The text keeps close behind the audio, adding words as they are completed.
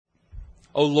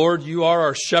O Lord, you are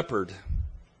our shepherd.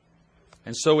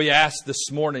 And so we ask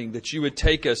this morning that you would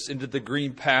take us into the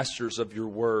green pastures of your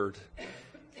word.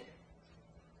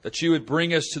 That you would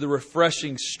bring us to the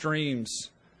refreshing streams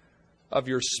of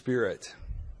your Spirit.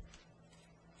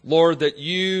 Lord, that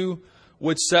you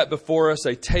would set before us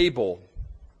a table.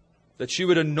 That you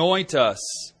would anoint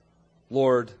us,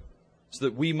 Lord, so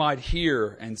that we might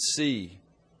hear and see.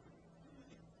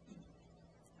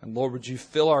 And Lord, would you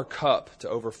fill our cup to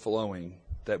overflowing,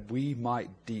 that we might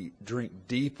drink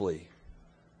deeply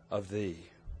of Thee.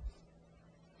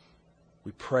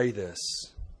 We pray this,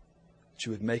 that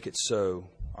you would make it so,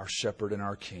 our shepherd and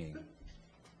our King.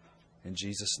 In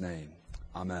Jesus' name,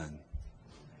 amen.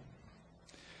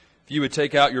 If you would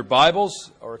take out your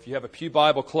Bibles, or if you have a pew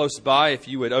Bible close by, if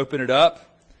you would open it up,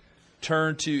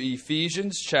 turn to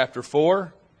Ephesians chapter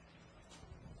 4.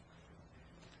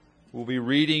 We'll be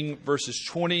reading verses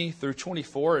 20 through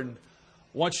 24, and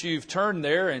once you've turned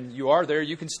there and you are there,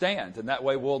 you can stand, and that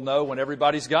way we'll know when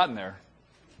everybody's gotten there.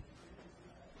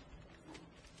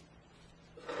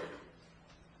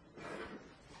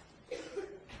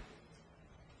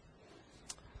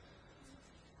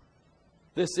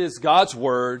 This is God's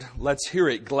Word. Let's hear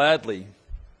it gladly.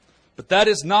 But that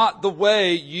is not the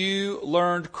way you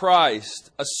learned Christ,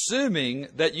 assuming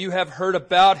that you have heard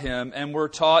about Him and were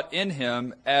taught in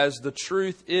Him, as the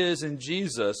truth is in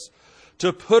Jesus,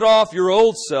 to put off your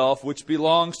old self, which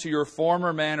belongs to your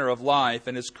former manner of life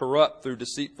and is corrupt through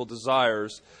deceitful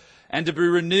desires, and to be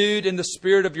renewed in the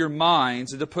spirit of your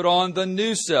minds, and to put on the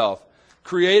new self,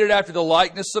 created after the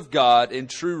likeness of God in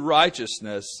true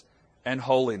righteousness and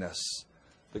holiness.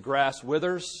 The grass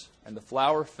withers and the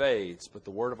flower fades, but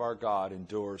the word of our God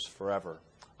endures forever.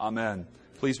 Amen.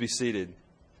 Please be seated.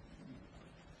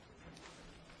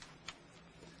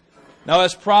 Now,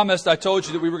 as promised, I told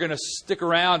you that we were going to stick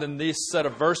around in this set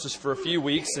of verses for a few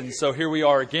weeks, and so here we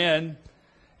are again.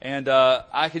 And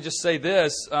I could just say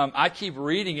this, I keep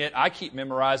reading it, I keep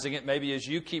memorizing it. Maybe as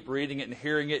you keep reading it and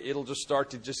hearing it, it'll just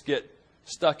start to just get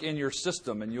stuck in your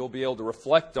system, and you'll be able to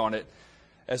reflect on it.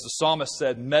 As the psalmist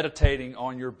said, meditating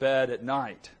on your bed at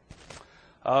night.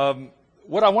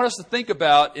 What I want us to think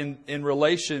about in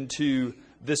relation to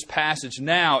this passage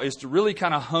now is to really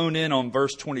kind of hone in on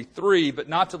verse 23, but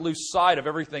not to lose sight of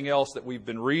everything else that we've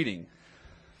been reading.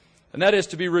 And that is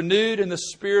to be renewed in the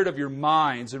spirit of your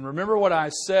minds. And remember what I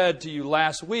said to you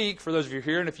last week, for those of you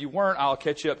here, and if you weren't, I'll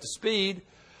catch you up to speed,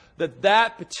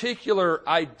 that particular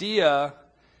idea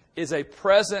is a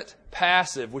present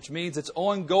passive, which means it's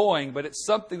ongoing, but it's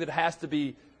something that has to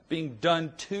be being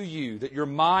done to you, that your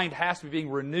mind has to be being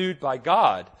renewed by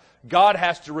God. God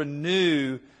has to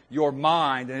renew your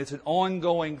mind, and it's an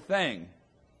ongoing thing.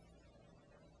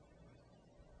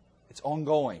 It's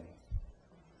ongoing.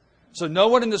 So no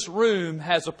one in this room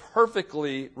has a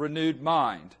perfectly renewed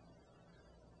mind.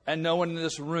 And no one in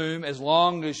this room, as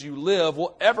long as you live,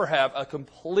 will ever have a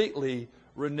completely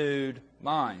renewed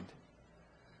mind.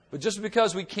 But just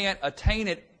because we can't attain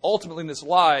it ultimately in this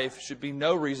life should be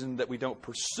no reason that we don't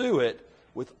pursue it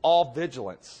with all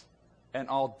vigilance and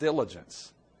all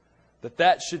diligence.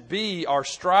 That should be our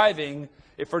striving,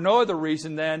 if for no other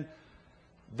reason than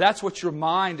that's what your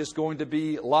mind is going to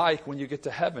be like when you get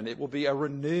to heaven. It will be a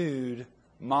renewed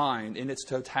mind in its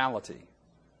totality.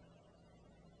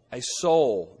 A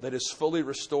soul that is fully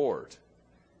restored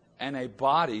and a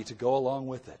body to go along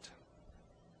with it.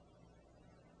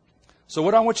 So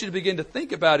what I want you to begin to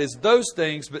think about is those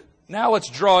things, but now let's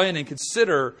draw in and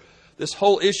consider this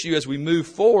whole issue as we move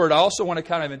forward. I also want to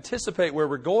kind of anticipate where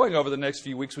we're going over the next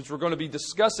few weeks, which we're going to be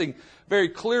discussing very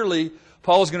clearly.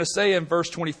 Paul is going to say in verse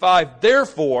 25,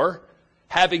 therefore,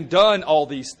 having done all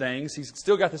these things, he's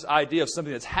still got this idea of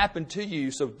something that's happened to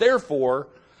you. So therefore,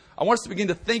 I want us to begin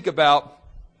to think about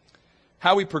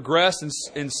how we progress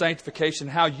in sanctification,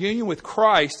 how union with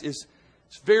Christ is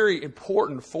very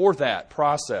important for that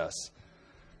process.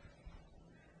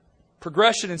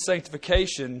 Progression in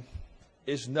sanctification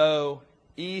is no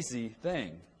easy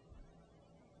thing.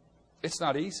 It's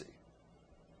not easy.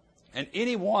 And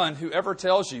anyone who ever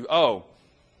tells you, oh,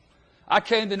 I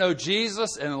came to know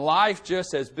Jesus and life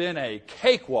just has been a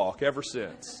cakewalk ever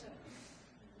since,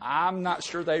 I'm not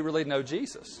sure they really know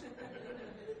Jesus.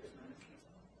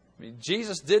 I mean,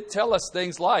 Jesus did tell us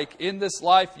things like, in this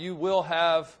life you will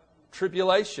have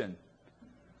tribulation.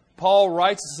 Paul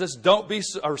writes and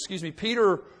says,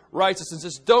 Peter writes us and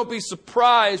says, don't be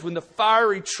surprised when the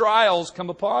fiery trials come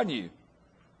upon you.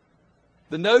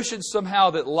 The notion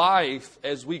somehow that life,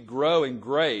 as we grow in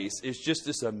grace, is just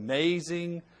this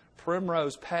amazing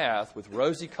primrose path with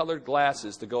rosy-colored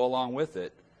glasses to go along with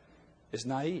it is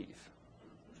naive.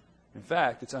 In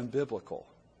fact, it's unbiblical.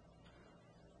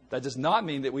 That does not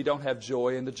mean that we don't have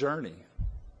joy in the journey.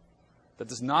 That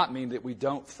does not mean that we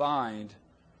don't find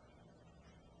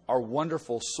our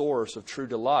wonderful source of true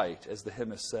delight, as the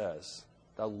hymnist says.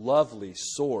 The lovely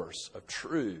source of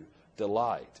true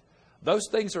delight. Those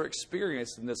things are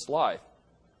experienced in this life.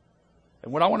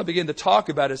 And what I want to begin to talk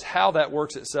about is how that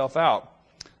works itself out.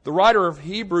 The writer of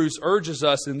Hebrews urges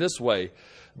us in this way.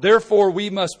 Therefore, we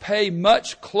must pay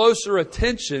much closer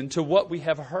attention to what we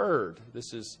have heard.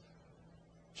 This is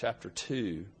chapter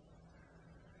 2.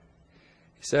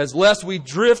 He says, lest we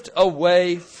drift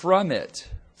away from it.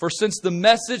 For since the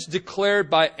message declared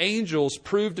by angels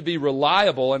proved to be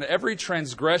reliable, and every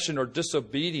transgression or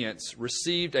disobedience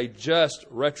received a just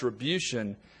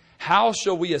retribution, how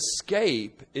shall we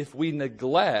escape if we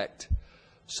neglect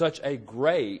such a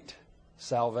great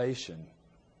salvation?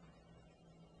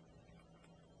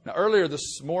 Now, earlier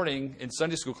this morning in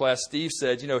Sunday school class, Steve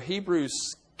said,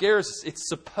 Hebrews scares us. It's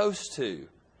supposed to.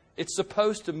 It's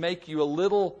supposed to make you a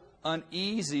little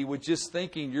uneasy with just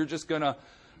thinking you're just going to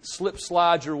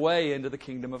slide your way into the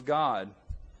kingdom of God.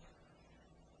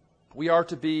 We are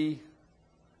to be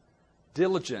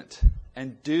diligent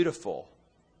and dutiful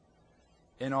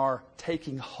in our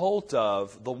taking hold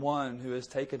of the one who has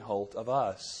taken hold of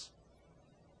us.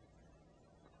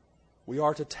 We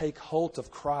are to take hold of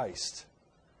Christ.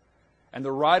 And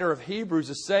the writer of Hebrews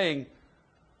is saying,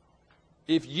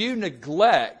 if you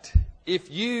neglect,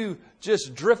 if you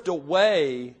just drift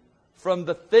away from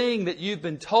the thing that you've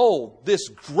been told, this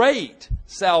great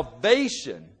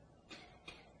salvation,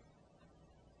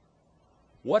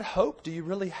 what hope do you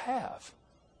really have?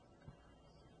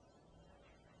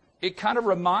 It kind of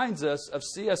reminds us of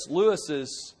C.S.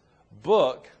 Lewis's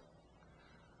book.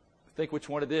 I think which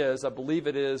one it is. I believe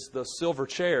it is The Silver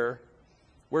Chair,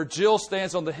 where Jill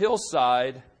stands on the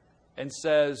hillside and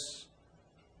says,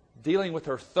 dealing with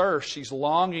her thirst, she's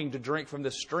longing to drink from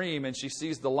the stream, and she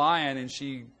sees the lion and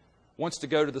she wants to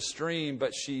go to the stream,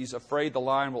 but she's afraid the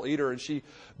lion will eat her. And she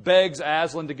begs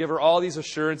Aslan to give her all these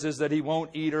assurances that he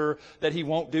won't eat her, that he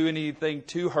won't do anything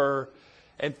to her.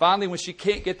 And finally, when she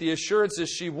can't get the assurances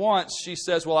she wants, she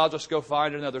says, well, I'll just go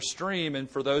find another stream. And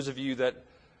for those of you that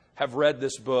have read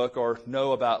this book or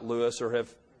know about Lewis or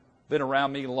have been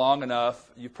around me long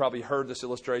enough, you've probably heard this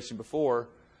illustration before.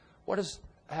 What does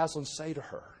Aslan say to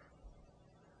her?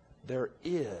 There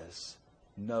is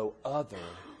no other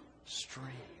stream.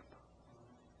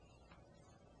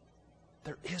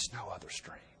 There is no other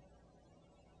stream.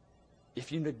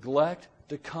 If you neglect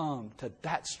to come to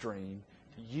that stream,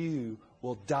 you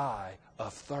will die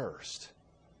of thirst.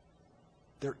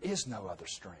 There is no other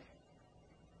stream.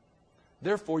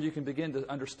 Therefore, you can begin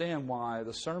to understand why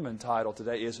the sermon title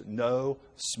today is No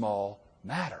Small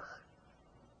Matter.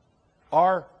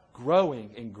 Our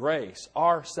growing in grace,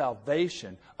 our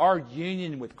salvation, our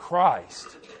union with Christ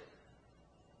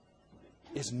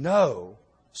is no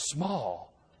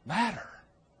small matter.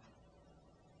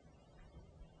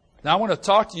 Now, I want to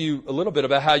talk to you a little bit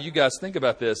about how you guys think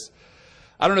about this.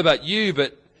 I don't know about you,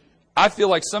 but I feel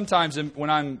like sometimes when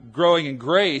I'm growing in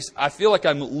grace, I feel like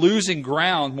I'm losing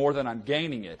ground more than I'm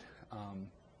gaining it.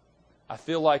 I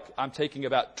feel like I'm taking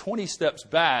about 20 steps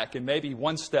back and maybe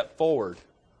one step forward.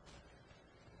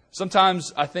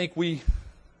 Sometimes I think we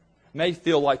may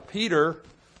feel like Peter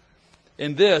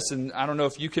in this, and I don't know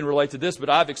if you can relate to this, but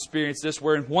I've experienced this,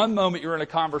 where in one moment you're in a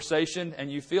conversation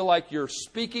and you feel like you're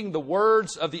speaking the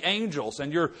words of the angels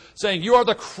and you're saying, you are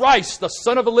the Christ, the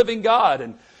Son of a living God.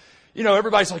 And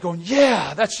everybody's like going,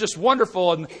 yeah, that's just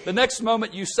wonderful. And the next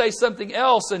moment you say something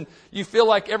else and you feel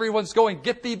like everyone's going,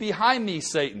 get thee behind me,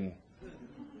 Satan.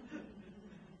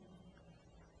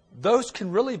 Those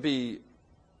can really be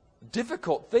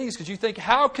difficult things because you think,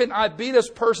 how can I be this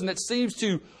person that seems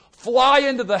to fly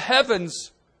into the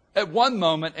heavens at one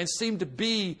moment and seem to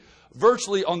be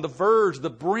virtually on the verge,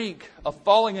 the brink of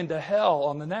falling into hell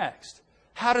on the next?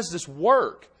 How does this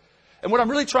work? And what I'm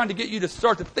really trying to get you to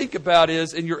start to think about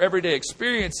is, in your everyday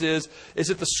experience, is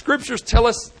that the Scriptures tell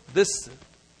us this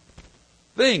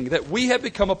thing, that we have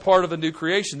become a part of a new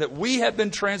creation, that we have been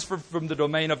transferred from the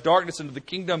domain of darkness into the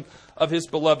kingdom of His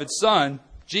beloved Son,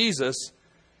 Jesus.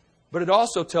 But it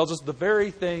also tells us the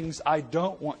very things I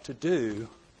don't want to do,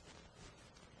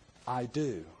 I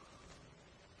do.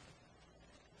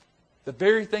 The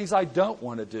very things I don't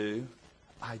want to do,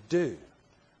 I do.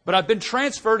 But I've been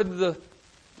transferred into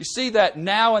you see that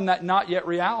now and that not yet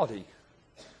reality.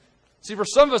 See, for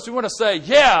some of us, we want to say,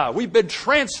 yeah, we've been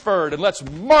transferred and let's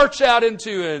march out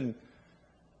into in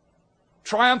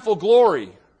triumphal glory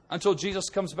until Jesus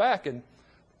comes back. And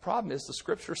the problem is the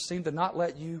Scriptures seem to not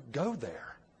let you go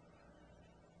there.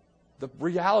 The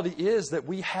reality is that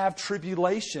we have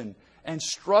tribulation and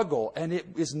struggle, and it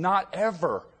is not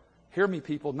ever, hear me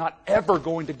people, not ever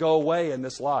going to go away in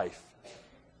this life.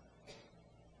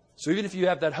 So even if you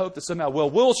have that hope that somehow, well,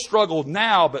 we'll struggle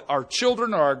now, but our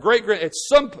children or our great-grand,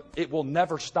 it will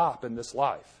never stop in this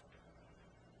life.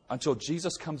 Until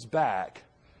Jesus comes back,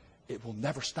 it will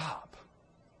never stop.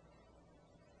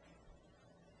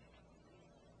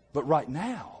 But right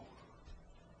now,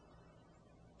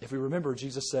 if we remember,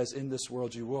 Jesus says, in this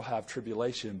world you will have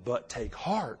tribulation, but take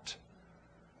heart.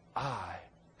 I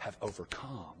have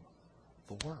overcome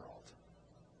the world.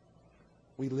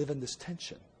 We live in this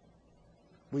tension.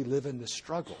 We live in this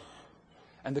struggle.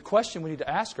 And the question we need to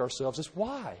ask ourselves is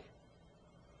why?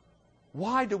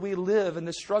 Why do we live in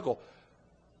this struggle?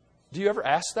 Do you ever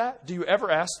ask that? Do you ever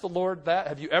ask the Lord that?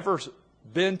 Have you ever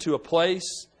been to a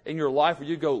place in your life where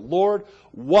you go, Lord,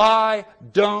 why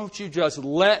don't you just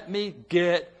let me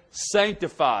get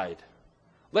sanctified?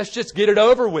 Let's just get it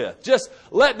over with. Just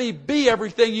let me be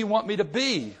everything you want me to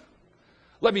be.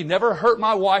 Let me never hurt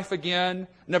my wife again.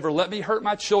 Never let me hurt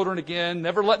my children again.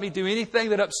 Never let me do anything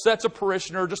that upsets a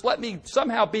parishioner. Just let me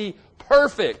somehow be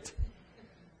perfect.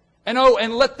 And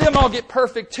let them all get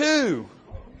perfect too.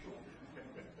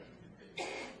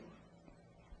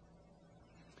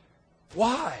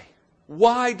 Why?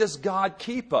 Why does God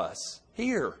keep us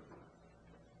here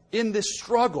in this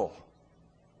struggle?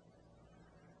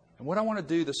 And what I want to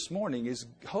do this morning is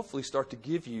hopefully start to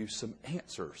give you some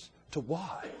answers to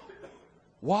why.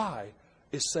 Why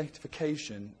is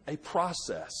sanctification a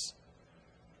process?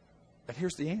 And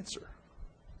here's the answer.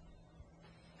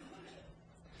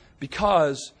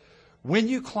 Because when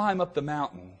you climb up the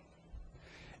mountain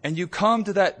and you come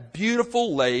to that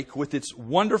beautiful lake with its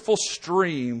wonderful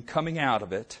stream coming out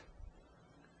of it,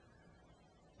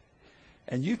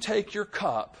 and you take your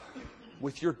cup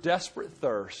with your desperate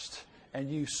thirst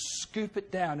and you scoop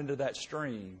it down into that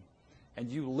stream and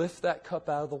you lift that cup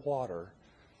out of the water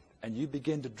and you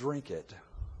begin to drink it,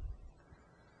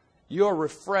 you are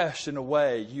refreshed in a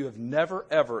way you have never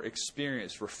ever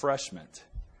experienced refreshment.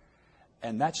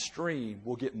 And that stream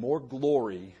will get more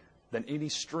glory than any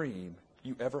stream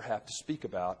you ever have to speak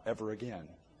about ever again.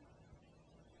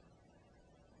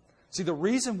 See, the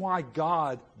reason why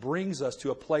God brings us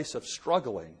to a place of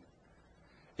struggling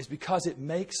is because it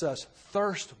makes us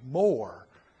thirst more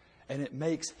and it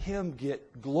makes Him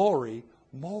get glory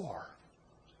more.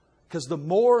 Because the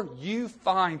more you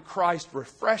find Christ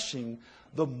refreshing,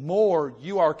 the more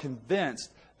you are convinced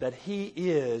that He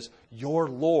is your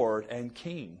Lord and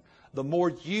King. The more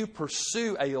you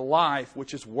pursue a life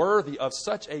which is worthy of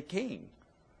such a King.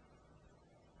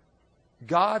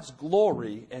 God's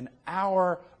glory and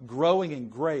our growing in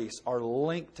grace are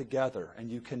linked together,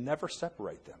 and you can never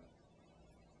separate them.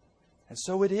 And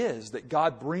so it is that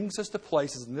God brings us to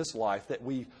places in this life that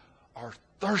we are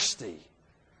thirsty,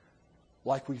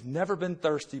 like we've never been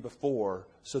thirsty before,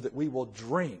 so that we will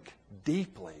drink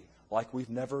deeply like we've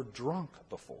never drunk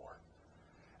before.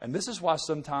 And this is why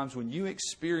sometimes when you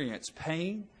experience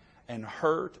pain and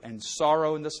hurt and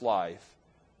sorrow in this life,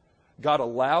 God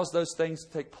allows those things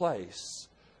to take place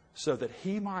so that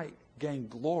He might gain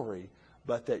glory,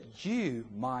 but that you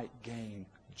might gain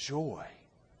joy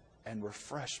and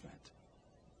refreshment.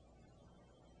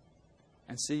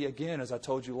 And see, again, as I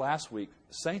told you last week,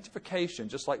 sanctification,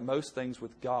 just like most things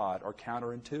with God, are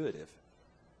counterintuitive.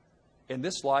 In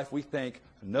this life, we think,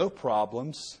 no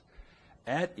problems,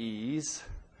 at ease,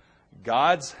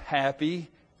 God's happy,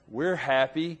 we're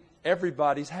happy,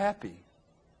 everybody's happy.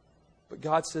 But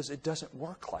God says it doesn't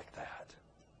work like that.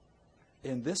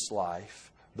 In this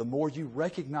life, the more you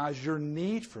recognize your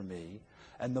need for me,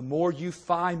 and the more you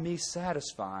find me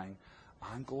satisfying,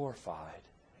 I'm glorified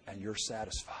and you're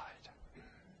satisfied.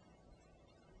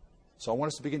 So I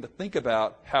want us to begin to think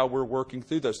about how we're working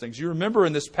through those things. You remember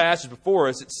in this passage before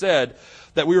us, it said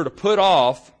that we were to put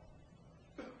off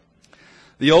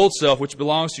the old self, which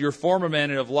belongs to your former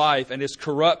manner of life and is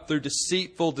corrupt through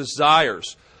deceitful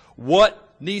desires. What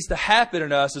needs to happen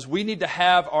in us is we need to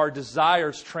have our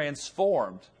desires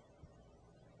transformed.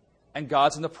 And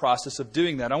God's in the process of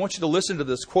doing that. I want you to listen to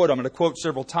this quote. I'm going to quote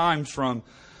several times from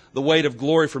The Weight of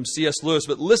Glory from C.S. Lewis.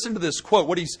 But listen to this quote.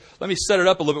 Let me set it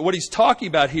up a little bit. What he's talking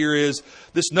about here is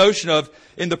this notion of,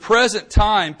 in the present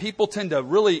time, people tend to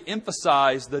really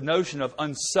emphasize the notion of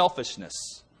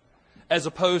unselfishness, as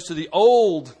opposed to the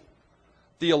old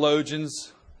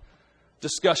theologians'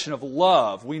 discussion of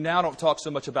love. We now don't talk so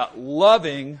much about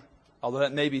loving, although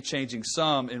that may be changing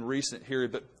some in recent here.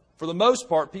 But for the most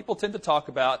part, people tend to talk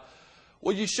about,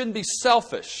 well, you shouldn't be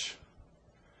selfish.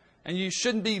 And you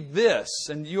shouldn't be this.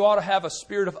 And you ought to have a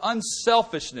spirit of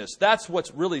unselfishness. That's what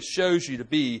really shows you to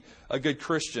be a good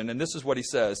Christian. And this is what he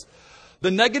says.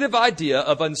 The negative idea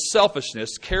of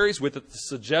unselfishness carries with it the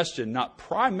suggestion not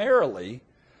primarily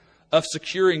of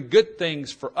securing good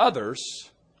things for others,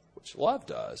 which love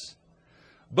does,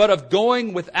 but of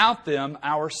going without them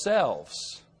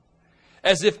ourselves,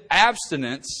 as if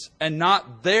abstinence and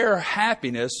not their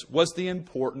happiness was the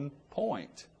important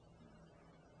point.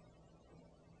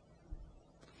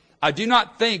 I do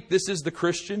not think this is the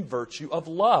Christian virtue of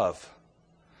love.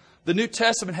 The New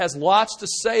Testament has lots to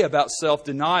say about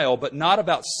self-denial, but not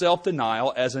about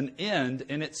self-denial as an end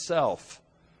in itself.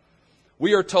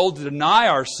 We are told to deny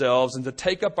ourselves and to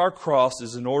take up our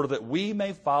crosses in order that we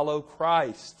may follow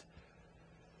Christ.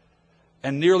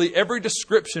 And nearly every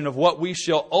description of what we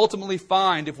shall ultimately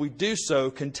find if we do so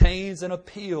contains an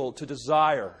appeal to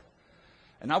desire.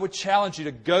 And I would challenge you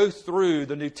to go through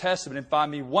the New Testament and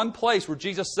find me one place where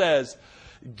Jesus says,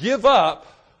 give up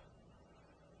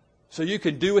so you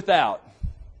can do without.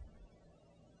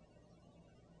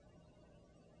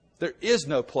 There is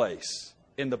no place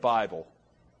in the Bible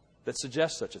that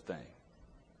suggests such a thing.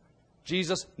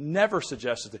 Jesus never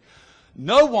suggested it.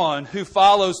 No one who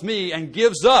follows me and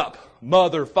gives up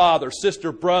mother, father,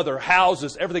 sister, brother,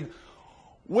 houses, everything,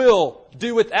 will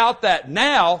do without that.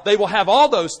 Now they will have all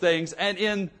those things, and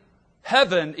in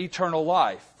heaven, eternal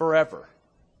life forever.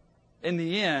 In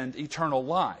the end, eternal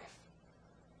life.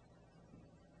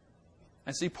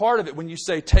 And see, part of it, when you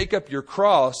say, take up your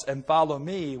cross and follow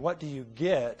me, what do you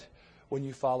get when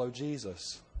you follow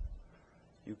Jesus?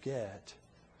 You get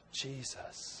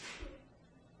Jesus.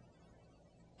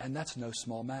 And that's no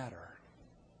small matter.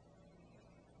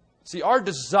 See, our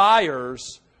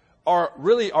desires are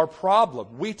really our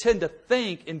problem. We tend to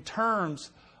think in terms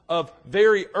of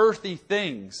very earthy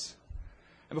things.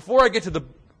 And before I get to the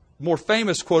more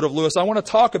famous quote of Lewis, I want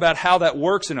to talk about how that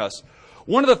works in us.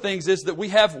 One of the things is that we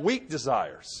have weak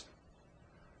desires.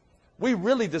 We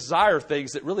really desire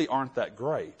things that really aren't that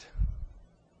great.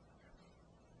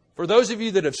 For those of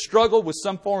you that have struggled with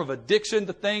some form of addiction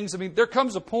to things, I mean, there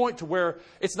comes a point to where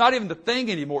it's not even the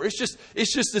thing anymore. It's just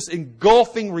this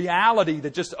engulfing reality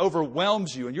that just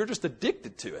overwhelms you, and you're just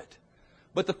addicted to it.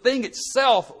 But the thing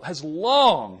itself has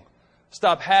long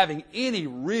stopped having any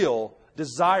real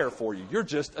desire for you. You're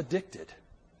just addicted.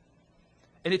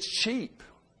 And it's cheap.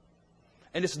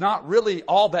 And it's not really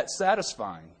all that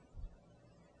satisfying.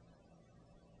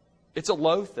 It's a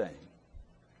low thing.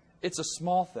 It's a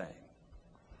small thing.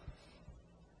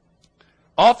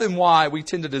 Often why we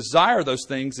tend to desire those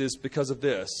things is because of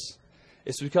this.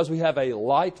 It's because we have a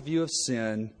light view of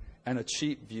sin and a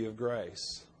cheap view of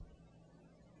grace.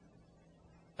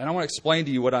 And I want to explain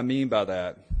to you what I mean by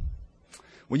that.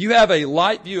 When you have a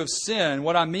light view of sin,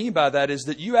 what I mean by that is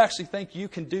that you actually think you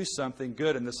can do something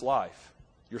good in this life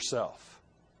yourself.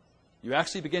 You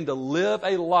actually begin to live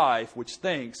a life which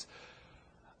thinks,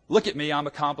 look at me, I'm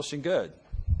accomplishing good.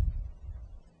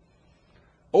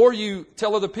 Or you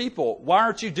tell other people, why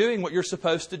aren't you doing what you're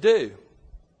supposed to do?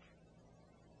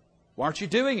 Why aren't you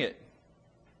doing it?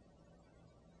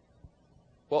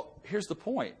 Well, here's the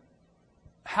point.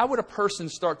 How would a person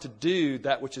start to do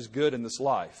that which is good in this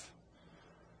life?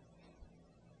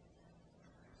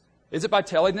 Is it by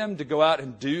telling them to go out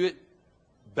and do it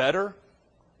better,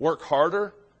 work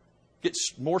harder, get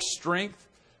more strength?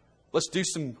 Let's do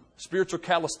some spiritual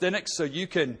calisthenics so you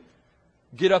can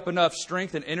get up enough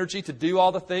strength and energy to do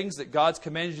all the things that God's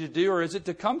commanded you to do? Or is it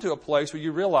to come to a place where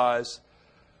you realize,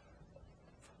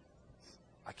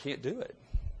 I can't do it?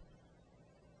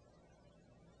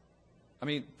 I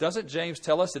mean, doesn't James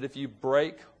tell us that if you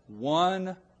break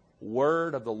one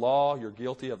word of the law, you're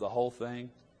guilty of the whole thing?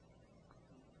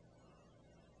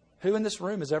 Who in this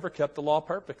room has ever kept the law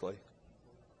perfectly?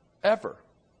 Ever.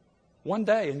 One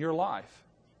day in your life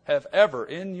have ever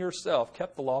in yourself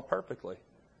kept the law perfectly?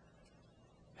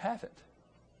 Haven't.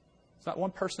 It's not one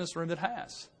person in this room that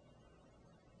has.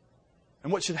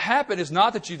 And what should happen is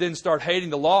not that you then start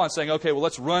hating the law and saying, okay, well,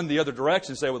 let's run the other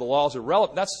direction and say, well, the law is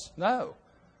irrelevant. No.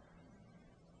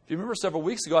 If you remember several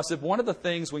weeks ago, I said one of the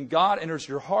things when God enters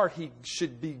your heart, He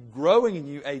should be growing in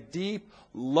you a deep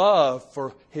love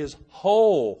for His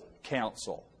whole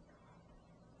counsel.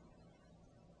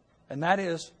 And that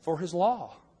is for His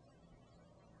law.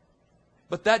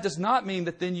 But that does not mean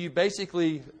that then you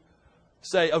basically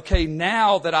say, okay,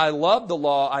 now that I love the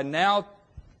law, I now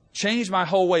change my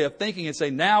whole way of thinking and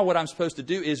say, now what I'm supposed to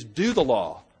do is do the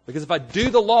law. Because if I do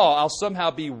the law, I'll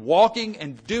somehow be walking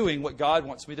and doing what God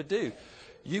wants me to do.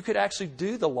 You could actually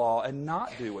do the law and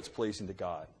not do what's pleasing to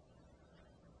God.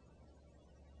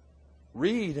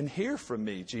 Read and hear from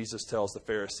me, Jesus tells the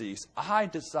Pharisees. I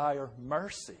desire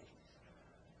mercy,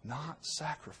 not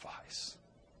sacrifice.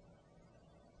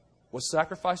 Was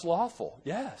sacrifice lawful?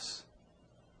 Yes.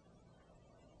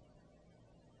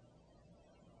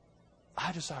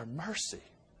 I desire mercy.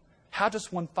 How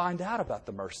does one find out about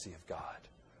the mercy of God?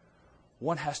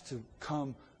 One has to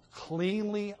come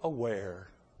cleanly aware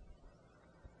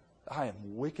I am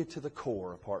wicked to the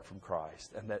core apart from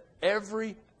Christ, and that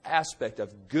every aspect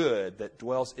of good that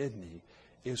dwells in me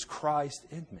is Christ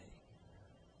in me.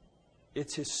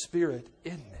 It's His Spirit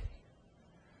in me.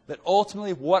 That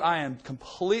ultimately what I am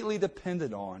completely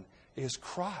dependent on is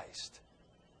Christ.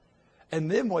 And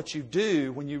then what you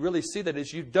do when you really see that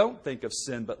is you don't think of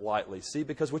sin but lightly. See,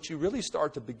 because what you really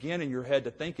start to begin in your head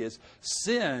to think is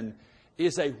sin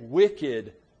is a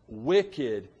wicked,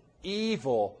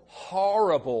 evil,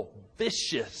 horrible,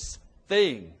 vicious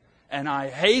thing. And I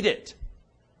hate it.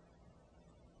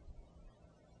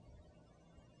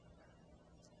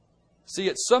 See,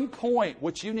 at some point,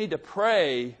 what you need to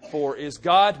pray for is,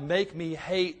 God, make me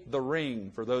hate the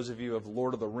ring. For those of you of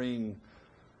Lord of the Ring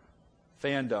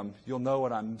fandom, you'll know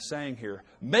what I'm saying here.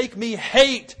 Make me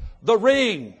hate the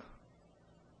ring.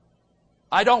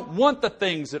 I don't want the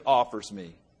things it offers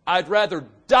me. I'd rather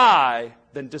die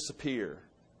than disappear.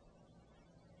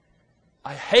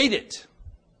 I hate it.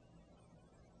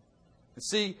 And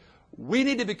see, we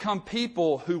need to become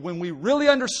people who, when we really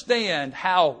understand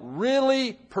how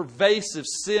really pervasive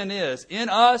sin is in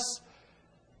us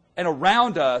and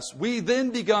around us, we then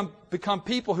become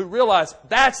people who realize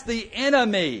that's the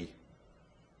enemy.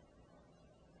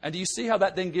 And do you see how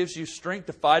that then gives you strength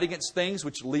to fight against things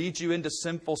which lead you into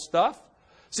sinful stuff?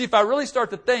 See, if I really start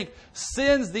to think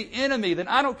sin's the enemy, then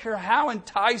I don't care how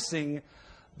enticing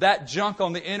that junk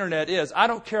on the internet is. I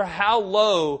don't care how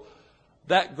low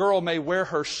that girl may wear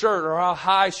her shirt, or how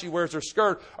high she wears her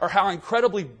skirt, or how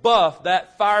incredibly buff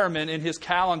that fireman in his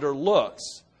calendar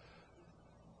looks.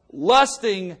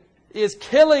 Lusting is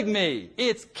killing me.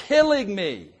 It's killing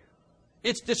me.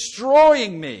 It's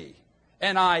destroying me.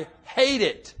 And I hate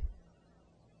it.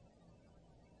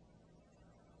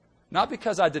 Not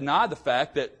because I deny the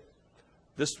fact that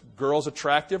this girl's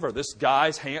attractive or this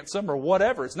guy's handsome or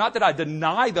whatever. It's not that I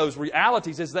deny those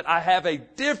realities. It's that I have a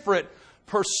different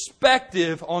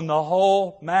perspective on the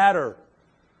whole matter.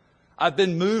 I've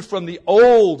been moved from the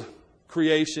old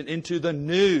creation into the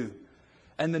new.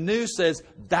 And the new says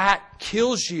that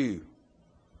kills you.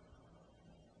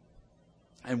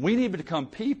 And we need to become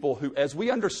people who, as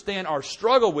we understand our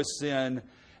struggle with sin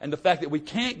and the fact that we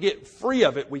can't get free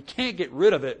of it, we can't get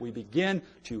rid of it, we begin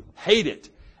to hate it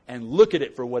and look at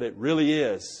it for what it really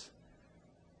is.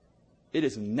 It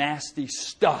is nasty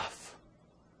stuff.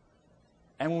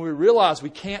 And when we realize we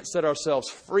can't set ourselves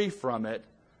free from it,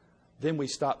 then we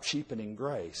stop cheapening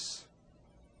grace.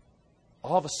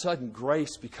 All of a sudden,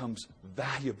 grace becomes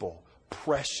valuable,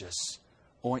 precious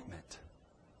ointment.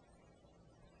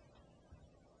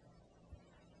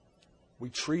 We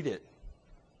treat it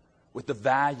with the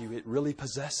value it really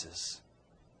possesses.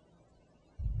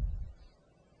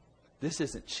 This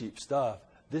isn't cheap stuff.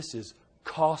 This is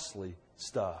costly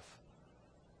stuff.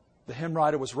 The hymn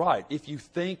writer was right. If you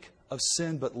think of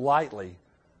sin but lightly,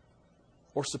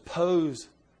 or suppose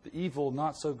the evil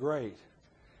not so great,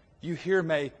 you here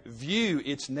may view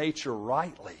its nature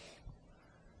rightly.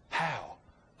 How?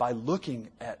 By looking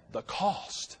at the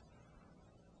cost.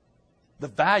 The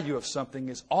value of something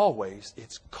is always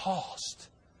its cost.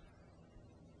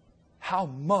 How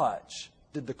much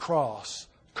did the cross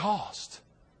cost?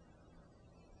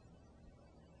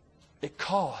 It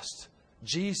cost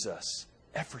Jesus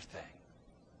everything.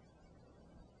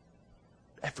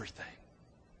 Everything.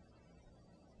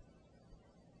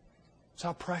 So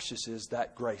how precious is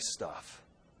that grace stuff?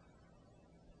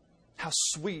 How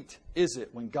sweet is it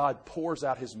when God pours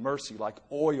out His mercy like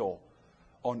oil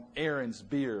on Aaron's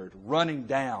beard, running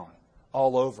down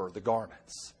all over the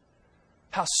garments?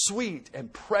 How sweet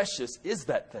and precious is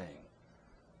that thing?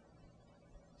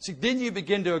 See, then you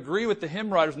begin to agree with the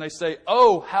hymn writers and they say,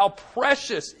 oh, how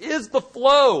precious is the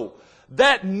flow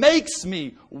that makes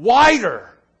me whiter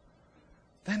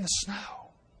than the snow.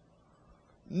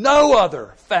 No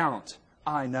other fount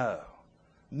I know.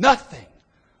 Nothing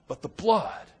but the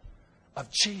blood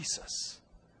of Jesus.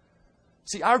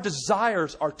 See, our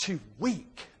desires are too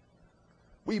weak.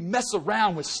 We mess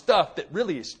around with stuff that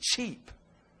really is cheap.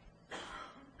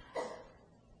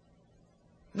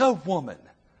 No woman,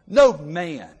 no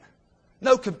man,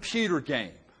 no computer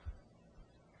game,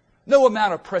 no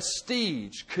amount of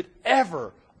prestige could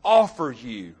ever offer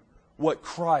you what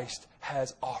Christ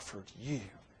has offered you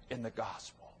in the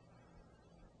gospel.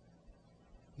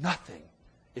 Nothing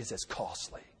is as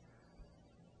costly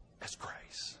as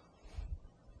grace.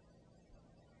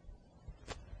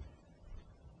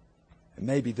 And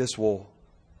maybe this will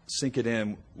sink it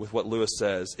in with what Lewis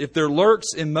says. If there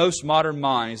lurks in most modern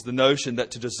minds the notion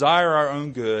that to desire our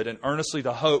own good and earnestly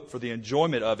to hope for the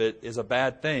enjoyment of it is a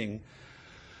bad thing,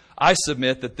 I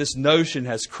submit that this notion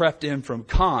has crept in from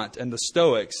Kant and the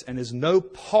Stoics and is no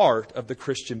part of the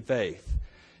Christian faith.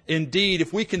 Indeed,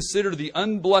 if we consider the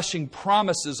unblushing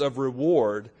promises of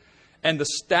reward and the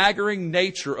staggering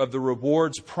nature of the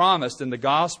rewards promised in the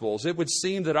Gospels, it would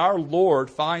seem that our Lord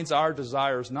finds our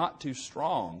desires not too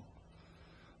strong,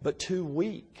 but too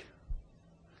weak.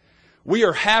 We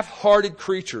are half-hearted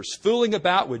creatures, fooling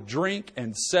about with drink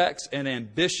and sex and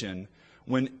ambition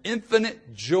when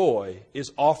infinite joy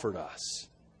is offered us.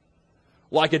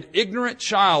 Like an ignorant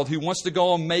child who wants to go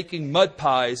on making mud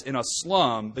pies in a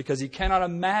slum because he cannot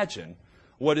imagine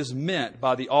what is meant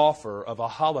by the offer of a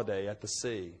holiday at the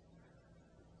sea.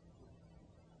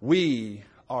 We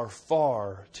are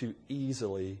far too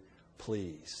easily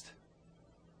pleased.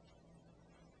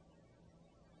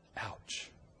 Ouch.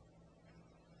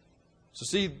 So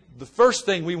see, the first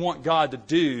thing we want God to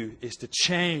do is to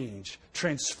change,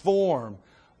 transform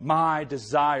my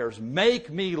desires.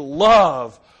 Make me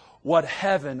love what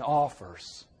heaven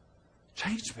offers.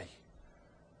 Change me.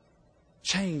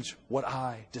 Change what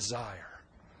I desire.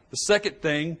 The second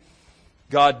thing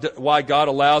why God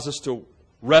allows us to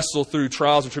wrestle through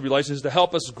trials and tribulations is to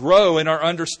help us grow in our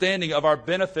understanding of our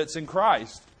benefits in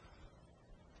Christ.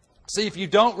 See, if you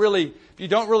don't really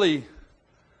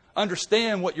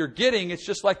understand what you're getting, it's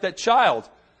just like that child.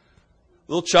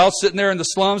 Little child sitting there in the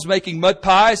slums making mud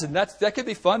pies, and that could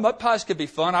be fun. Mud pies could be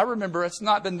fun. I remember it's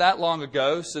not been that long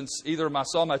ago since either I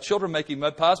saw my children making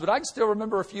mud pies, but I can still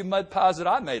remember a few mud pies that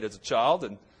I made as a child,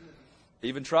 and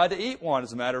even tried to eat one,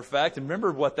 as a matter of fact, and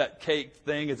remember what that cake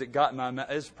thing as it got in my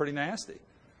mouth. It was pretty nasty.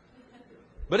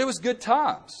 But it was good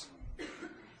times.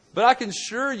 But I can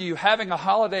assure you, having a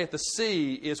holiday at the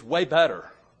sea is way better.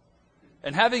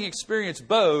 And having experienced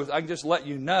both, I can just let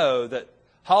you know that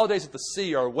holidays at the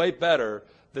sea are way better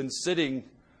than sitting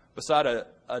beside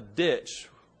a ditch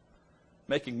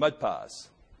making mud pies.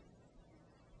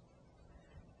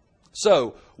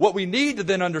 So, what we need to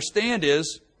then understand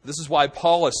is, this is why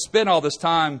Paul has spent all this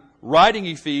time writing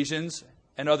Ephesians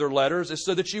and other letters, is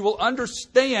so that you will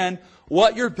understand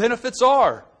what your benefits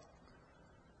are.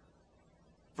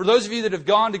 For those of you that have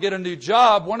gone to get a new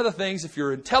job, one of the things, if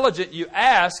you're intelligent, you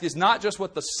ask is not just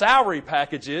what the salary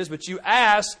package is, but you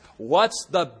ask, what's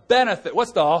the benefit?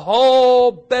 What's the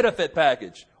whole benefit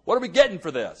package? What are we getting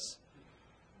for this?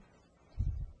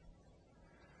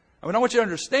 And what I want you to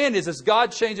understand is, as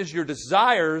God changes your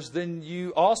desires, then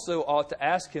you also ought to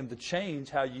ask Him to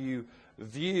change how you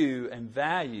view and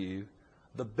value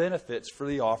the benefits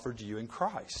freely offered to you in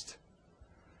Christ.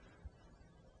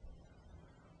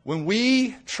 When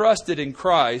we trusted in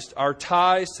Christ, our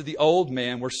ties to the old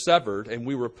man were severed, and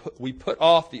we put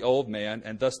off the old man,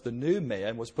 and thus the new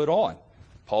man was put on.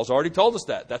 Paul's already told us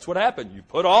that. That's what happened. You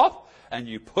put off and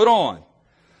you put on.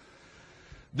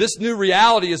 This new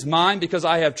reality is mine because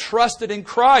I have trusted in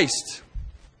Christ.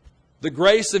 The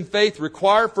grace and faith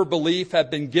required for belief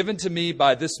have been given to me.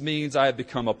 By this means I have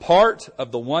become a part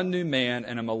of the one new man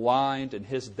and am aligned in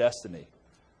his destiny.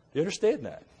 Do you understand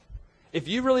that? If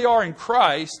you really are in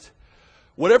Christ,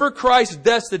 whatever Christ's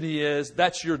destiny is,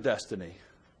 that's your destiny.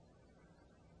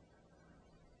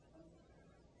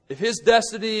 If His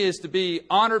destiny is to be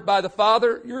honored by the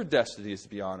Father, your destiny is to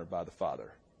be honored by the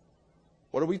Father.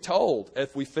 What are we told?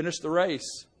 If we finish the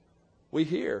race, we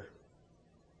hear,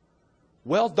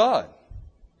 well done,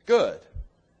 good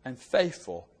and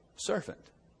faithful servant.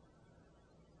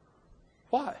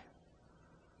 Why?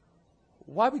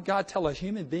 Why would God tell a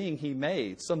human being He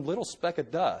made, some little speck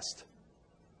of dust,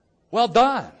 well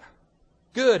done,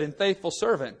 good and faithful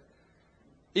servant,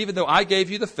 even though I gave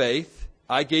you the faith,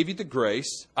 I gave you the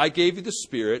grace, I gave you the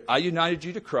Spirit, I united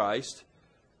you to Christ,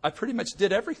 I pretty much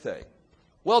did everything.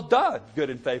 Well done, good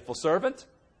and faithful servant.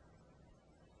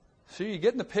 So you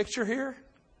getting the picture here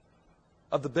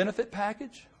of the benefit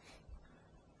package?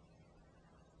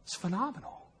 It's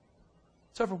phenomenal.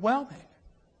 It's overwhelming.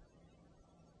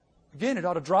 Again, it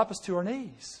ought to drop us to our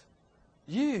knees.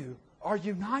 You are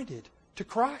united to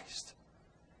Christ.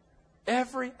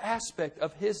 Every aspect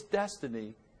of His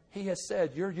destiny, He has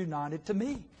said, you're united to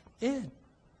me in.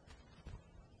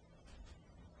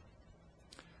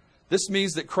 This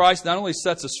means that Christ not only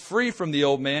sets us free from the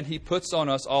old man, He puts on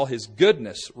us all His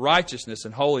goodness, righteousness,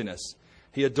 and holiness.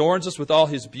 He adorns us with all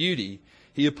His beauty.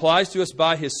 He applies to us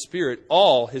by His Spirit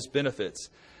all His benefits.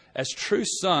 As true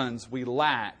sons, we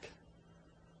lack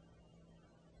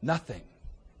nothing.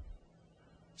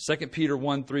 2 Peter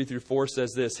 1:3-4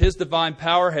 says this, His divine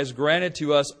power has granted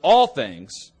to us all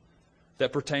things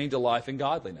that pertain to life and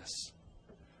godliness.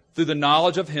 through the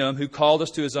knowledge of Him who called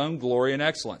us to His own glory and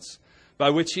excellence, by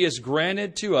which He has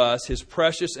granted to us His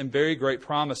precious and very great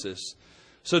promises,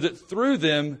 so that through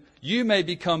them you may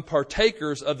become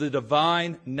partakers of the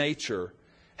divine nature,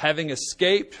 having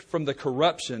escaped from the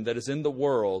corruption that is in the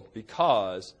world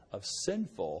because of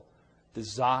sinful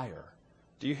desire.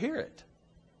 Do you hear it?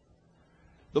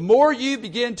 The more you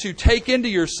begin to take into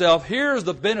yourself, here's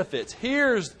the benefits,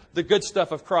 here's the good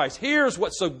stuff of Christ, here's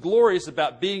what's so glorious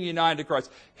about being united to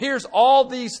Christ, here's all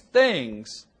these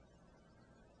things,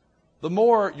 the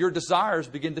more your desires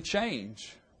begin to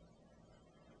change.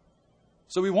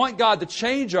 So we want God to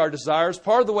change our desires.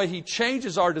 Part of the way He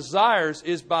changes our desires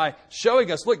is by showing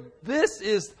us, look, this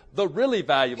is the really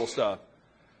valuable stuff.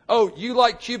 Oh, you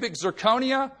like cubic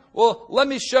zirconia? Well, let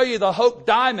me show you the hope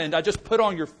diamond I just put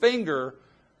on your finger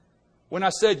when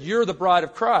I said you're the bride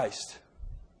of Christ.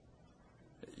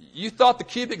 You thought the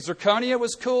cubic zirconia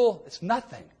was cool? It's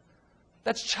nothing.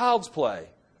 That's child's play.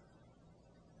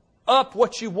 Up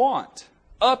what you want.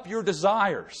 Up your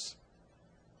desires.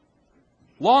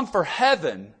 Long for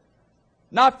heaven,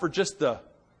 not for just the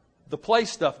play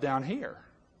stuff down here.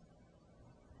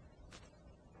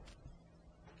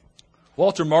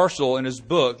 Walter Marshall, in his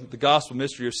book, The Gospel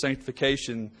Mystery of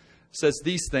Sanctification, says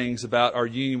these things about our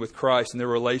union with Christ and their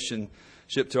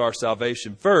relationship to our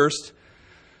salvation. First,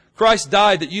 Christ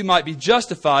died that you might be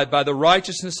justified by the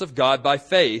righteousness of God by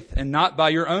faith, and not by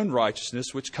your own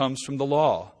righteousness, which comes from the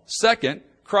law. Second,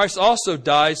 Christ also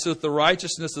died so that the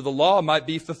righteousness of the law might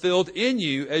be fulfilled in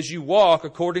you as you walk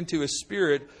according to His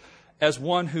Spirit as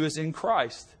one who is in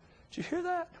Christ. Did you hear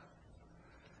that?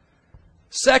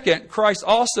 Second, Christ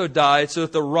also died so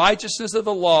that the righteousness of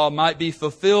the law might be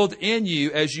fulfilled in you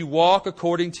as you walk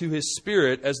according to His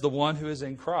Spirit as the one who is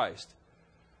in Christ.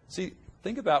 See,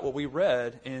 think about what we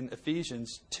read in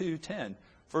Ephesians 2:10.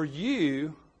 For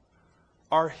you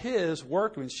are His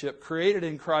workmanship, created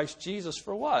in Christ Jesus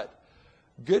for what?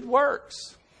 Good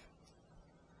works,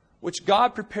 which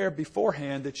God prepared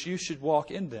beforehand that you should walk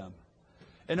in them.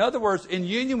 In other words, in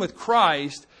union with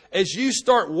Christ, as you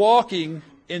start walking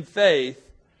in faith,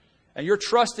 and you're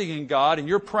trusting in God, and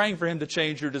you're praying for Him to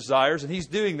change your desires, and He's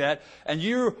doing that, and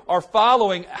you are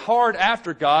following hard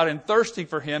after God and thirsting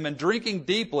for Him and drinking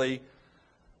deeply,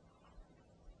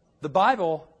 the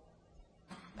Bible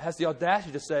has the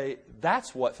audacity to say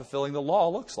that's what fulfilling the law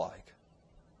looks like.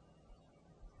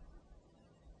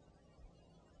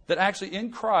 That actually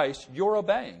in Christ you're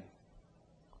obeying.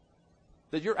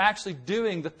 That you're actually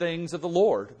doing the things of the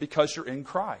Lord because you're in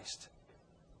Christ.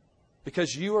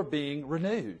 Because you are being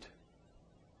renewed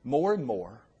more and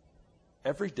more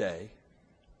every day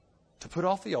to put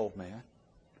off the old man,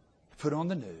 to put on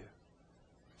the new,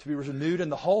 to be renewed in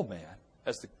the whole man,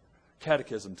 as the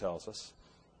Catechism tells us,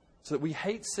 so that we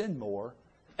hate sin more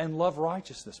and love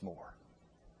righteousness more.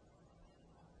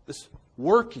 This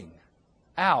working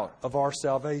out of our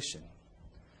salvation.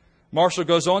 Marshall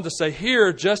goes on to say,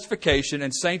 here, justification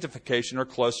and sanctification are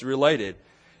closely related.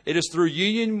 It is through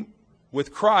union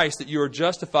with Christ that you are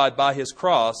justified by His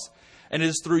cross, and it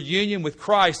is through union with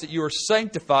Christ that you are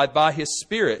sanctified by His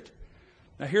Spirit.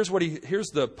 Now here's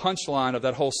the punchline of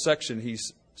that whole section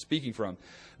he's speaking from.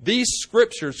 These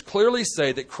scriptures clearly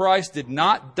say that Christ did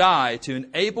not die to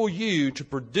enable you to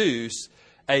produce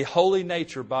a holy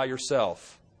nature by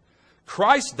yourself.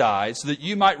 Christ died so that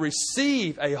you might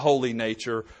receive a holy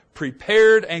nature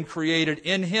prepared and created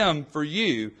in Him for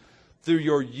you through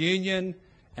your union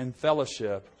and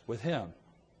fellowship with Him.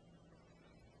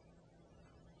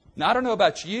 Now, I don't know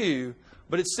about you,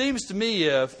 but it seems to me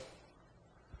if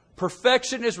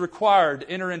perfection is required to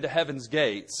enter into heaven's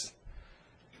gates,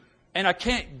 and I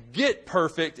can't get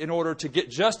perfect in order to get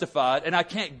justified, and I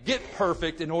can't get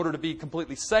perfect in order to be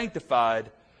completely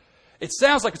sanctified, it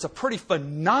sounds like it's a pretty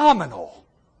phenomenal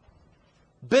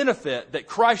benefit that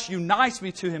Christ unites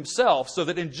me to Himself so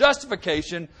that in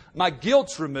justification, my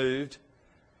guilt's removed,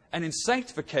 and in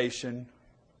sanctification,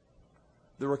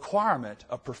 the requirement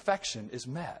of perfection is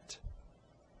met.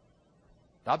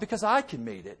 Not because I can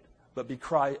meet it, but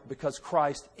because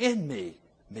Christ in me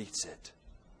meets it.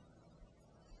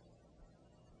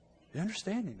 You're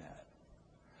understanding that?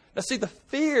 Now see, the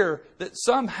fear that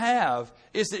some have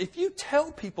is that if you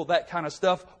tell people that kind of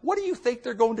stuff, what do you think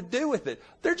they're going to do with it?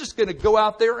 They're just going to go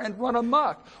out there and run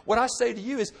amok. What I say to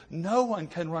you is, no one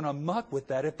can run amok with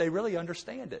that if they really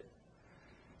understand it.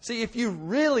 See, if you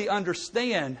really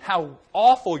understand how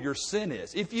awful your sin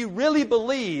is, if you really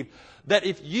believe that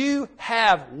if you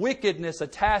have wickedness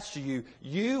attached to you,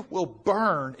 you will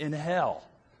burn in hell.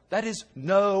 That is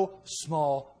no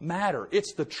small matter.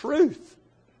 It's the truth.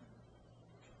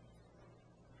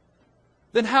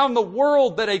 then how in the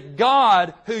world that a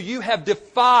God who you have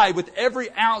defied with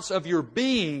every ounce of your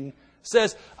being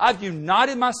says, I've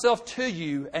united myself to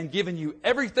you and given you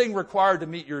everything required to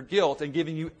meet your guilt and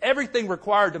given you everything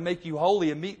required to make you holy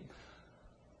and meet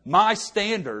my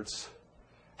standards.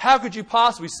 How could you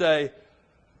possibly say,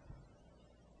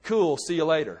 cool, see you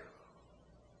later?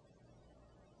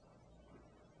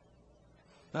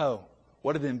 No.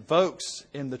 What it invokes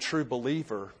in the true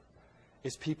believer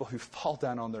is people who fall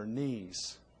down on their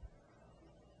knees.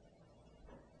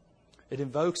 It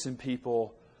invokes in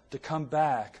people to come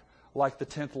back like the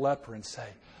 10th leper and say,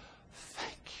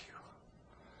 thank you.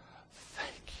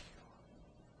 Thank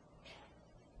you.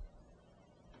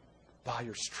 By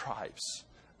your stripes,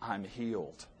 I'm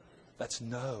healed. That's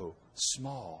no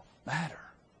small matter.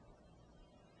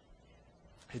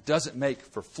 It doesn't make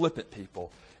for flippant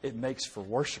people. It makes for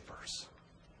worshipers.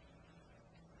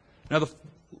 Now, the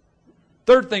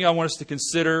third thing I want us to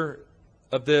consider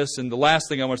of this, and the last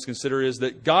thing I want us to consider, is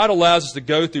that God allows us to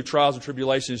go through trials and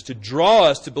tribulations to draw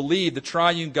us to believe the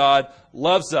triune God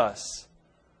loves us.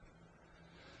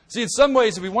 See, in some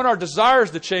ways, if we want our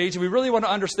desires to change and we really want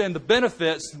to understand the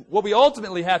benefits, what we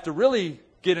ultimately have to really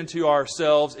get into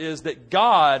ourselves is that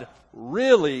God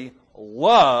really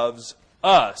loves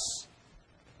us.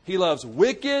 He loves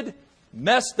wicked,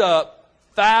 messed up,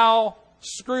 foul,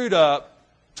 screwed up,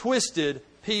 twisted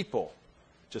people,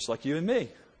 just like you and me.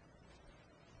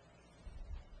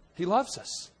 He loves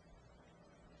us.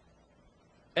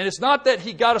 And it's not that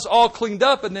He got us all cleaned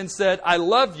up and then said, I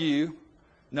love you.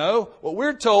 No, what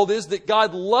we're told is that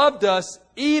God loved us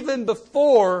even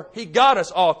before He got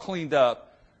us all cleaned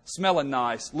up, smelling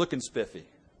nice, looking spiffy.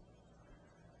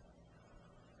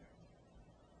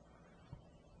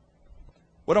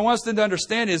 What I want us to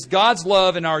understand is God's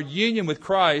love and our union with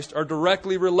Christ are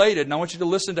directly related. And I want you to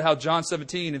listen to how John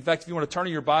 17, in fact, if you want to turn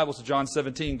in your Bibles to John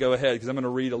 17, go ahead, because I'm going to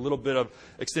read a little bit of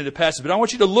extended passage. But I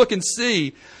want you to look and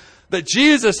see that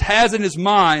Jesus has in His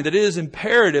mind that it is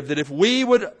imperative that if we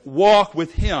would walk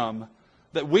with Him,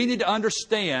 that we need to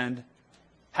understand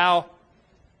how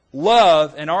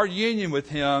love and our union with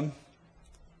Him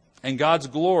and God's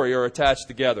glory are attached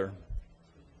together.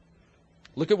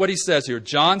 Look at what He says here.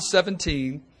 John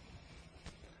 17,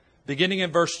 beginning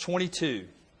in verse 22.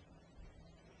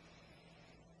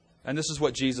 And this is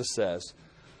what Jesus says.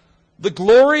 The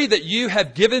glory that you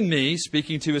have given me,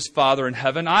 speaking to His Father in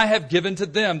heaven, I have given to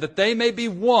them, that they may be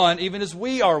one, even as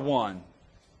we are one.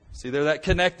 See there, that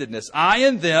connectedness. I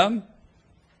and them,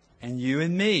 and you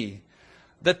and me.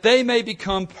 That they may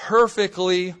become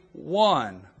perfectly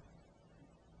one.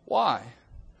 Why?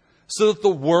 So that the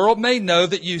world may know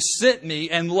that you sent me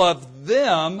and loved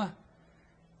them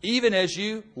even as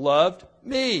you loved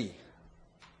me.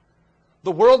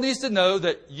 The world needs to know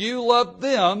that you love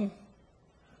them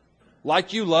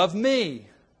like you love me.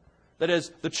 That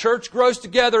as the church grows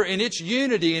together in its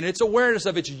unity and its awareness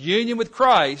of its union with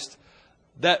Christ,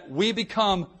 that we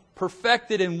become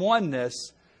perfected in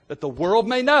oneness, that the world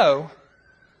may know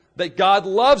that God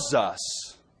loves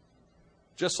us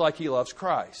just like He loves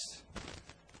Christ.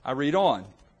 I read on.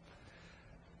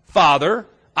 Father,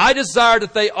 I desire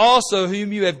that they also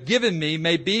whom you have given me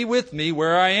may be with me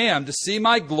where I am, to see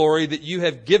my glory that you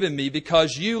have given me,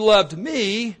 because you loved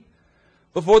me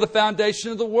before the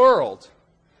foundation of the world.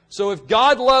 So if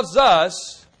God loves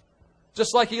us,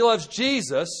 just like He loves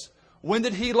Jesus, when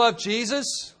did He love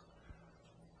Jesus?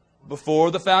 Before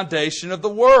the foundation of the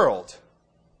world.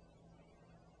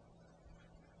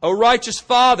 O righteous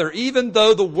Father, even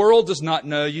though the world does not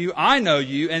know you, I know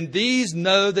you, and these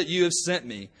know that you have sent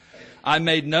me. I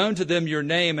made known to them your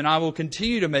name, and I will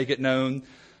continue to make it known.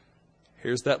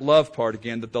 Here's that love part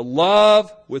again. That the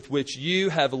love with which you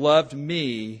have loved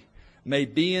me may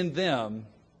be in them,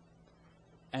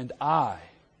 and I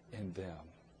in them.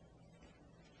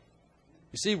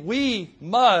 You see, we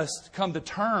must come to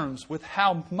terms with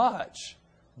how much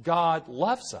God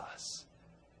loves us.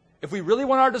 If we really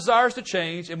want our desires to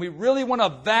change and we really want to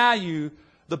value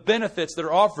the benefits that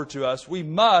are offered to us, we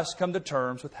must come to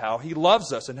terms with how He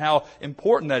loves us and how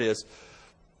important that is.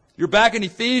 You're back in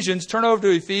Ephesians. Turn over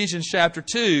to Ephesians chapter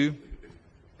 2.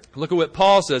 Look at what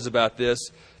Paul says about this,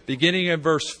 beginning in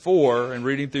verse 4 and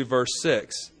reading through verse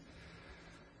 6.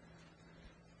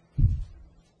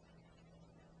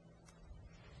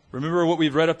 Remember what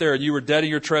we've read up there, and you were dead in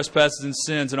your trespasses and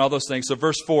sins and all those things. So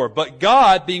verse 4, but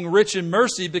God, being rich in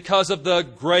mercy because of the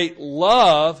great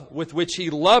love with which He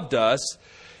loved us,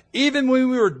 even when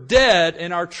we were dead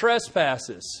in our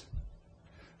trespasses,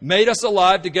 made us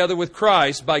alive together with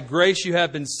Christ. By grace you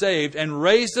have been saved, and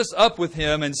raised us up with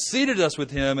Him and seated us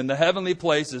with Him in the heavenly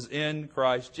places in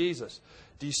Christ Jesus.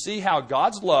 Do you see how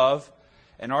God's love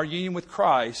and our union with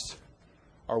Christ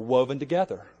are woven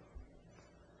together.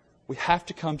 We have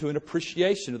to come to an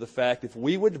appreciation of the fact if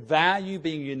we would value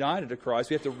being united to Christ,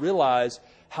 we have to realize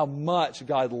how much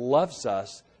God loves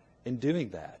us in doing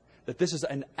that. That this is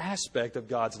an aspect of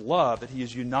God's love, that He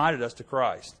has united us to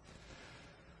Christ.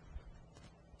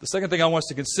 The second thing I want us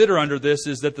to consider under this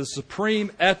is that the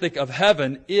supreme ethic of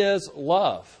heaven is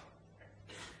love.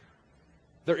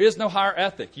 There is no higher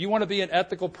ethic. You want to be an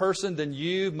ethical person, then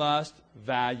you must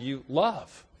value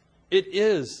love. It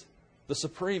is the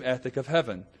supreme ethic of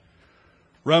heaven.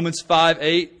 Romans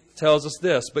 5:8 tells us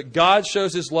this, "But God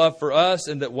shows His love for us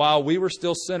in that while we were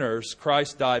still sinners,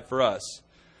 Christ died for us."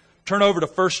 Turn over to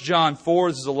 1 John 4.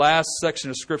 This is the last section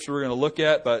of Scripture we're going to look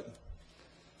at, but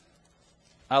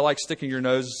I like sticking your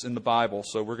nose in the Bible,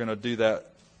 so we're going to do that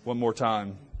one more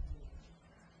time.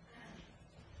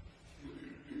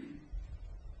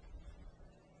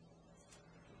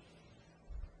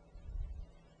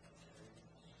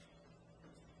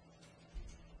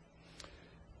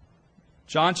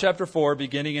 John chapter 4,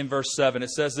 beginning in verse 7, it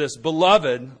says this,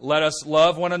 "Beloved, let us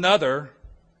love one another."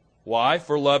 Why?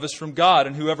 For love is from God,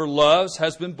 and whoever loves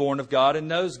has been born of God and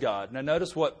knows God. Now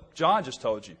notice what John just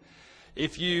told you.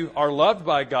 If you are loved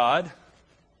by God,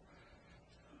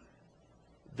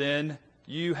 then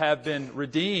you have been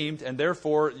redeemed, and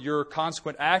therefore your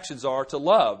consequent actions are to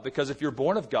love. Because if you're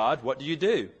born of God, what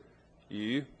do?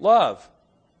 You love.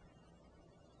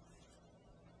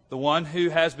 The one who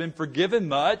has been forgiven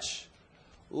much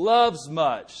loves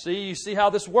much. You see how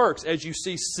this works. As you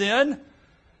see sin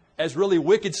as really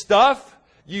wicked stuff,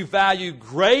 you value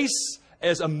grace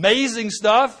as amazing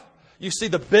stuff. You see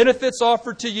the benefits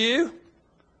offered to you.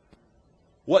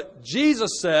 What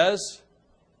Jesus says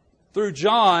through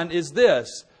John is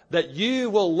this, that you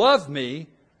will love me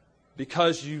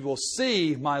because you will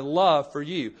see my love for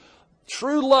you.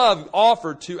 True love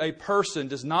offered to a person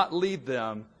does not lead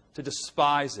them to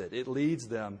despise it. It leads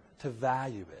them to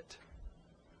value it.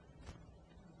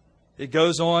 He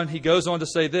goes on to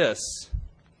say this.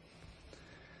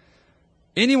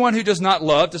 "Anyone who does not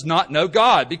love does not know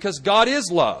God, because God is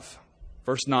love."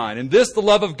 Verse 9, "And this, the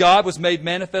love of God, was made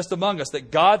manifest among us, that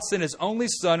God sent His only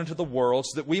Son into the world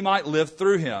so that we might live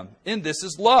through Him. And this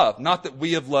is love, not that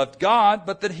we have loved God,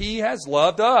 but that He has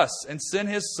loved us and sent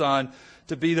His Son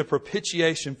to be the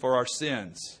propitiation for our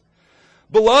sins.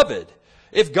 Beloved,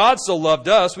 if God so loved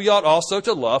us, we ought also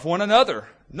to love one another.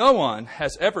 No one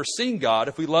has ever seen God.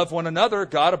 If we love one another,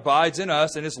 God abides in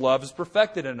us, and His love is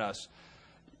perfected in us."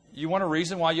 You want a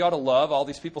reason why you ought to love all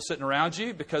these people sitting around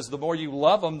you? Because the more you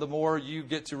love them, the more you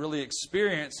get to really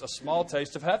experience a small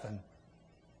taste of heaven.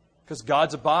 Because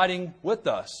God's abiding with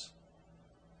us.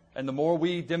 And the more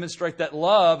we demonstrate that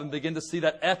love and begin to see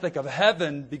that ethic of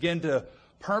heaven begin to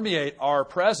permeate our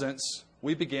presence,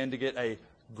 we begin to get a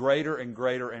greater and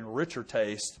greater and richer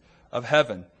taste of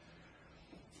heaven.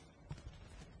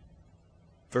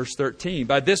 Verse 13,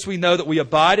 "By this we know that we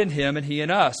abide in Him and He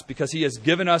in us, because He has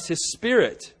given us His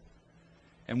Spirit.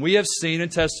 And we have seen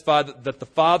and testified that the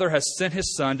Father has sent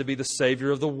His Son to be the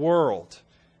Savior of the world.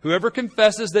 Whoever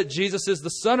confesses that Jesus is the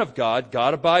Son of God,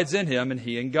 God abides in Him and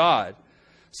He in God.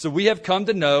 So we have come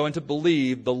to know and to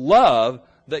believe the love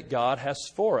that God has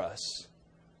for us."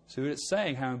 So it's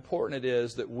saying how important it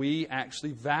is that we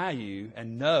actually value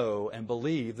and know and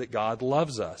believe that God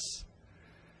loves us.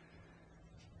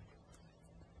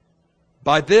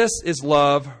 "By this is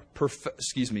love,"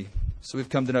 so we've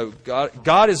come to know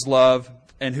God is love,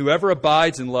 and whoever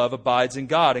abides in love abides in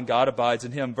God, and God abides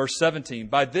in him. Verse 17,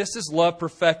 "By this is love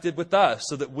perfected with us,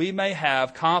 so that we may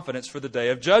have confidence for the day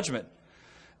of judgment.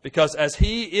 Because as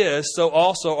He is, so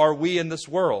also are we in this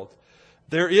world.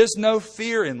 There is no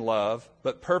fear in love,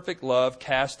 but perfect love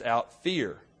casts out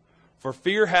fear. For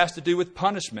fear has to do with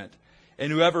punishment,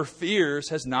 and whoever fears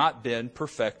has not been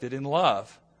perfected in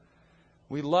love.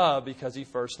 We love because He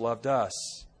first loved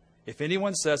us. If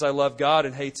anyone says, 'I love God,'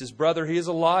 and hates his brother, he is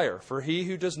a liar. For he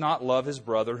who does not love his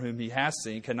brother whom he has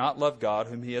seen cannot love God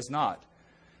whom he has not.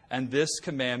 And this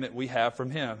commandment we have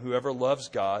from Him: whoever loves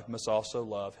God must also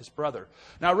love his brother."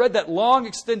 Now, I read that long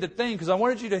extended thing because I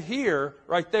wanted you to hear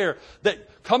right there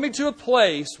that coming to a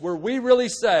place where we really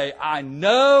say, I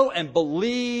know and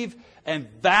believe and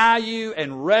value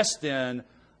and rest in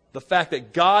the fact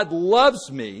that God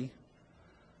loves me,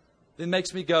 it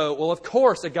makes me go, well, of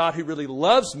course, a God who really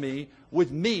loves me would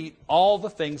meet all the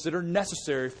things that are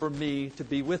necessary for me to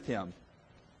be with Him.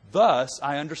 Thus,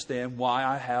 I understand why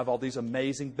I have all these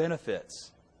amazing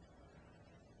benefits.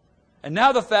 And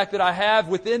now the fact that I have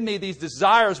within me these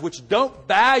desires which don't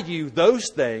value those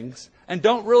things and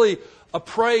don't really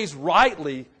appraise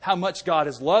rightly how much God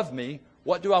has loved me,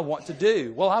 what do I want to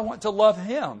do? Well, I want to love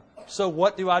Him So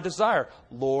what do I desire?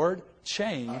 Lord,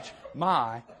 change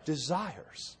my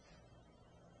desires.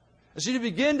 As you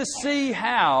begin to see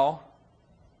how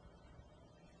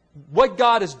what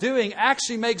God is doing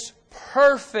actually makes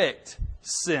perfect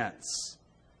sense,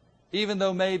 even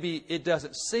though maybe it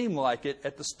doesn't seem like it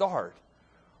at the start.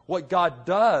 What God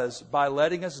does by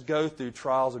letting us go through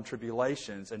trials and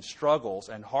tribulations and struggles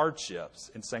and hardships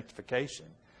in sanctification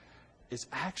is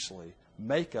actually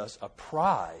make us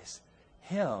apprize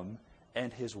Him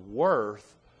and His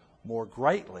worth more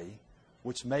greatly,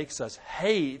 which makes us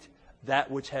hate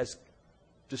that which has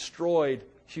destroyed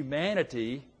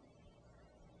humanity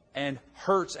and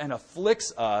hurts and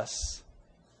afflicts us,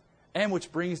 and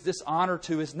which brings dishonor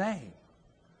to His name.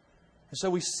 And so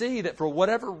we see that for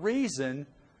whatever reason,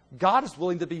 God is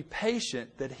willing to be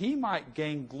patient that He might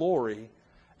gain glory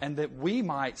and that we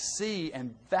might see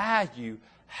and value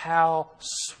how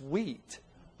sweet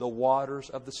the waters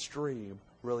of the stream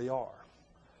really are.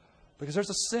 Because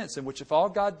there's a sense in which if all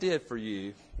God did for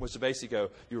you was to basically go,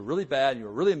 you were really bad, you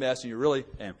were really a mess, and you're really,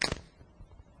 and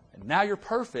now you're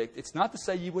perfect, it's not to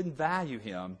say you wouldn't value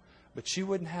Him, but you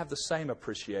wouldn't have the same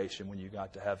appreciation when you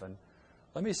got to heaven.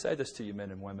 Let me say this to you,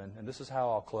 men and women, and this is how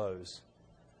I'll close.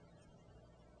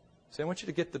 See, I want you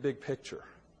to get the big picture.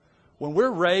 When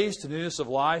we're raised to newness of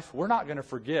life, we're not going to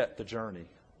forget the journey.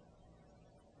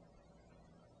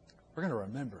 We're going to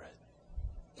remember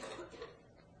it.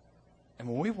 And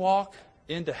when we walk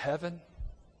into heaven,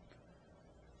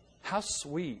 how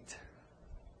sweet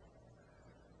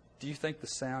do you think the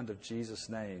sound of Jesus'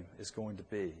 name is going to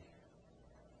be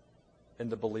in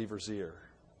the believer's ear?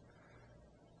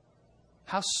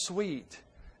 How sweet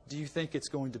do you think it's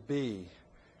going to be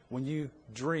when you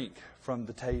drink from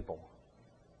the table?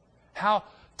 How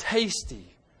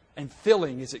tasty and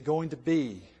filling is it going to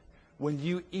be when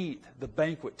you eat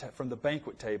the from the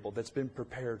banquet table that's been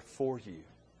prepared for you?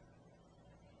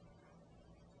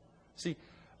 See,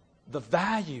 the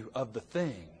value of the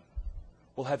thing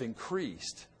will have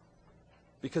increased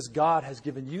because God has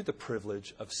given you the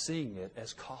privilege of seeing it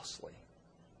as costly.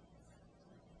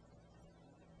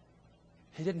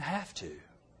 He didn't have to.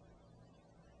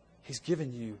 He's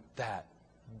given you that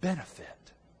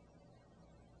benefit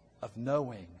of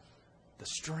knowing the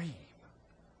stream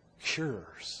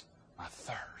cures my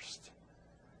thirst.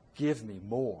 Give me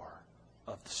more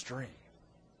of the stream.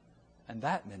 And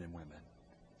that, men and women,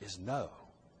 is no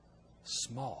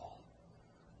small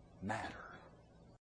matter.